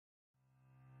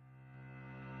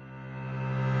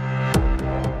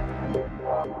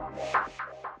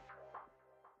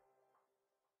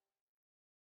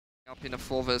in a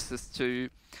 4 versus 2.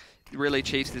 Really,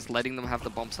 Chiefs is letting them have the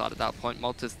bomb side at that point.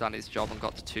 Malta's done his job and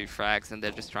got the 2 frags, and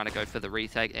they're just trying to go for the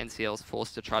retake. NCL's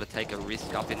forced to try to take a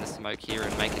risk up in the smoke here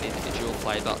and make an individual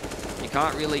play, but you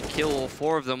can't really kill all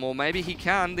 4 of them, or maybe he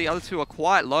can. The other 2 are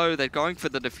quite low. They're going for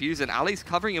the defuse, and Ali's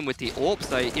covering him with the AWP,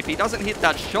 so if he doesn't hit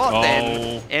that shot,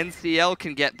 then NCL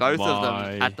can get both of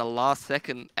them at the last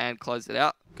second and close it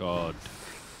out. God.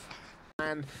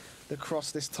 And the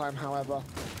cross this time, however,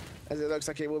 as it looks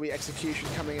like it will be execution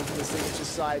coming into the signature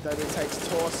side. Dobu takes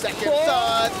Tor, second,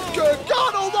 third. Good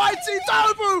God almighty,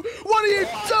 Dobu! What are you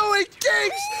doing,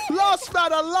 Kings? Last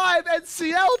man alive,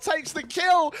 NCL takes the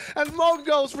kill, and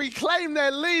Mongols reclaim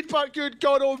their lead, but good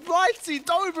God almighty,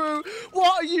 Dobu,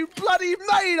 what are you bloody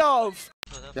made of?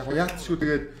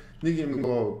 Нэг юм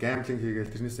нөгөө гамблинг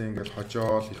хийгээл тэрнээсээ ингээл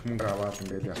хожоол их мөнгө аваад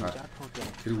ингээл яхаа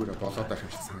тэрүүгээрээ болоод байх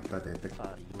юм шиг санагдаад байдаг.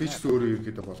 Би ч өөрөө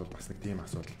ерөөдөө болоод бас нэг тийм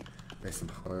асуудал байсан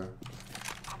байхгүй юу.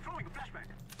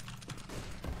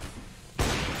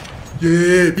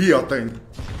 Би одоо энэ.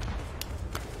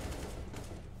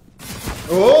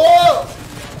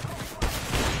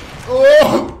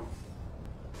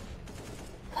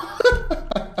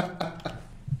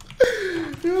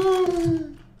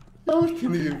 Ямар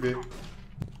тэнэг юм бэ?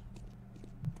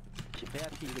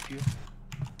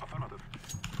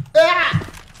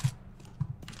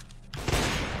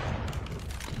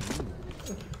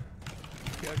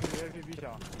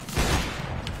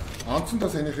 Анцсан та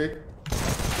санийхыг.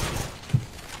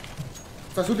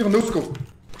 За сүүлийнх нь нөөсгөө.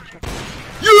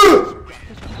 Ёо.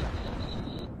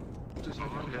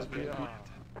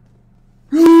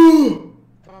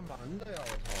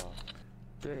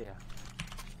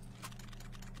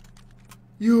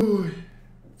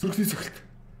 Зүрхний цогт.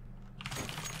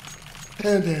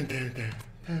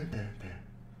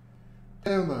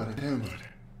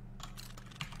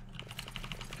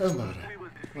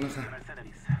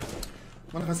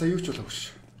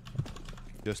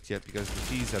 Just yet, because the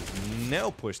G's have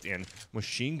now pushed in.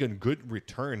 Machine gun, good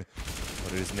return.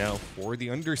 But it is now for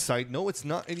the underside. No, it's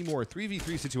not anymore.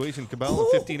 3v3 situation. Kabal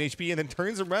 15 HP and then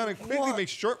turns around and quickly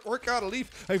makes short work out of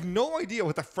Leaf. I have no idea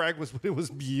what the frag was, but it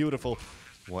was beautiful.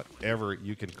 Whatever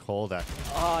you can call that.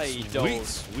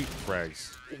 Sweet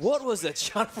frags. What was that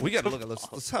shot? We gotta look at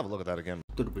let's have a look at that again.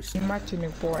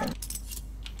 Matching point.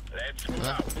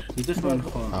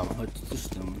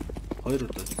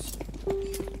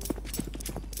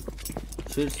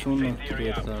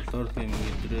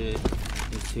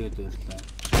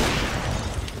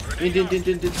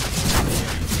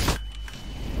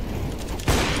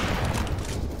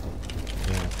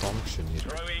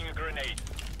 Throwing a grenade.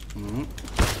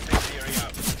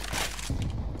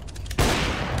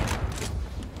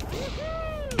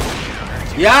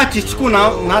 Яа чичгүй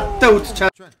надтай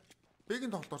үдчихээ.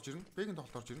 Бэгийн тоглолт орж ирнэ. Бэгийн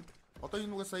тоглолт орж ирнэ. Одоо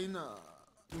энэ угаасаа энэ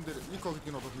юм дээр Нико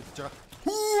гэдгийг нь бодож мэдчихэж байгаа.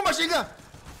 Хүү машинга.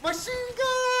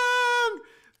 Машинган.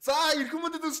 За ирэх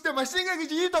хүмүүдэд үстэй машинга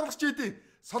гэж ийм тоглогч байдیں۔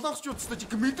 Солонгосчууд өстой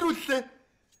чиг мэдрүүллээ.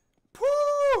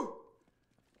 Пүү.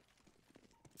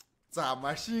 За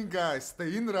машинга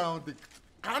өстой энэ раундыг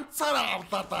ганцаараа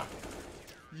авлаа да.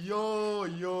 Йоо.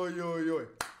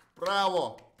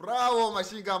 Браво. Браво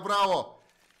машинга, браво.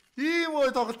 Ийм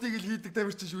ой тоглолтыг л хийдэг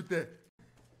тамирчин шүү дээ.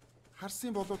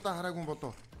 Харсан болоо да хараагүй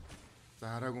болоо. За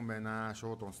хараагүй байна.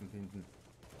 Шууд унсан тэнд нь.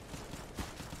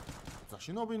 За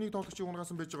Shinobi нэг тоглогчийг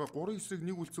унгасан байж байгаа. 3-9-ийг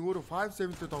нэг үлцэн өөрөө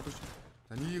 5-7-тэй тоглогч.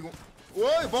 За нэг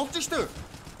ой болж штэ.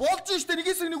 Болж штэ нэг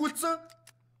эсрэг нэг үлцэн.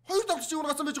 Хоёр тоглогчийг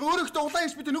унгасан байж байгаа. Өөрөө ихтэй улаан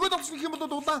хийж битээ. Нөгөө тоглогч гэх юм бол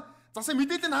улаан. Засаа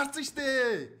мэдээлэл нь харсан штэ.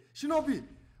 Shinobi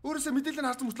өөрөөсөө мэдээлэл нь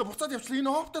харсан мөртлөө буцаад явчлаа.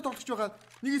 Энэ оптой тоглогч байгаа.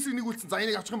 Нэг эсрэг нэг үлцэн. За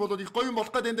энийг авчих юм бол их гоё юм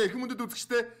болох гэдэг энэ эрхэм мөндөд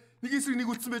үзэхтэй. Нэг эсрэг нэг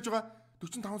үлдсэн байж байгаа.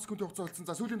 45 секундын хугацаа болсон.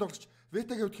 За сүүлийн тоглогч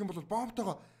ветаг явуулах юм бол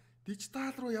бомбтойгоо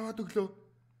дижитал руу яваад өглөө.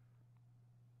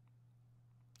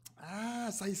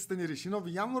 Сая станер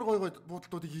Shinobi ямар гой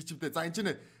буудалтуудыг хийчихвдээ. За энэ ч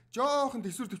нэ жоохон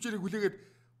төсвөр төвчээрийг хүлээгээд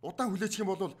удаан хүлээчих юм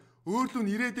бол өөрлөө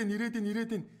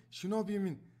нэрээдэн Shinobi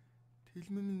минь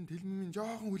тэлмэн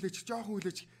жоохон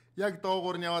хүлээчих. Яг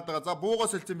доогуур нь яваад байгаа. За буугаа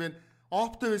солилцсон байна.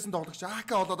 Оптой байсан тоглогч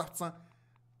АК олоод авцсан.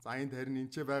 За энд харин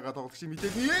энчээ байгаа тоглогч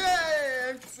мэдээ.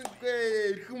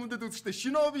 Эрхэм мөндөд үзчихтэй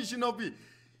Shinobi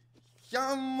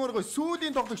ямар гой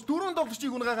сүүлийн тоглогч 4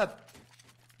 тоглогчийг унгаагаад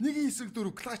нэг эсрэг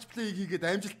 4 clutch play хийгээд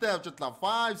амжилттай авч ядлаа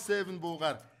 5-7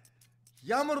 буугаар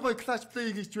ямар гой clutch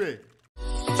play хийж вэ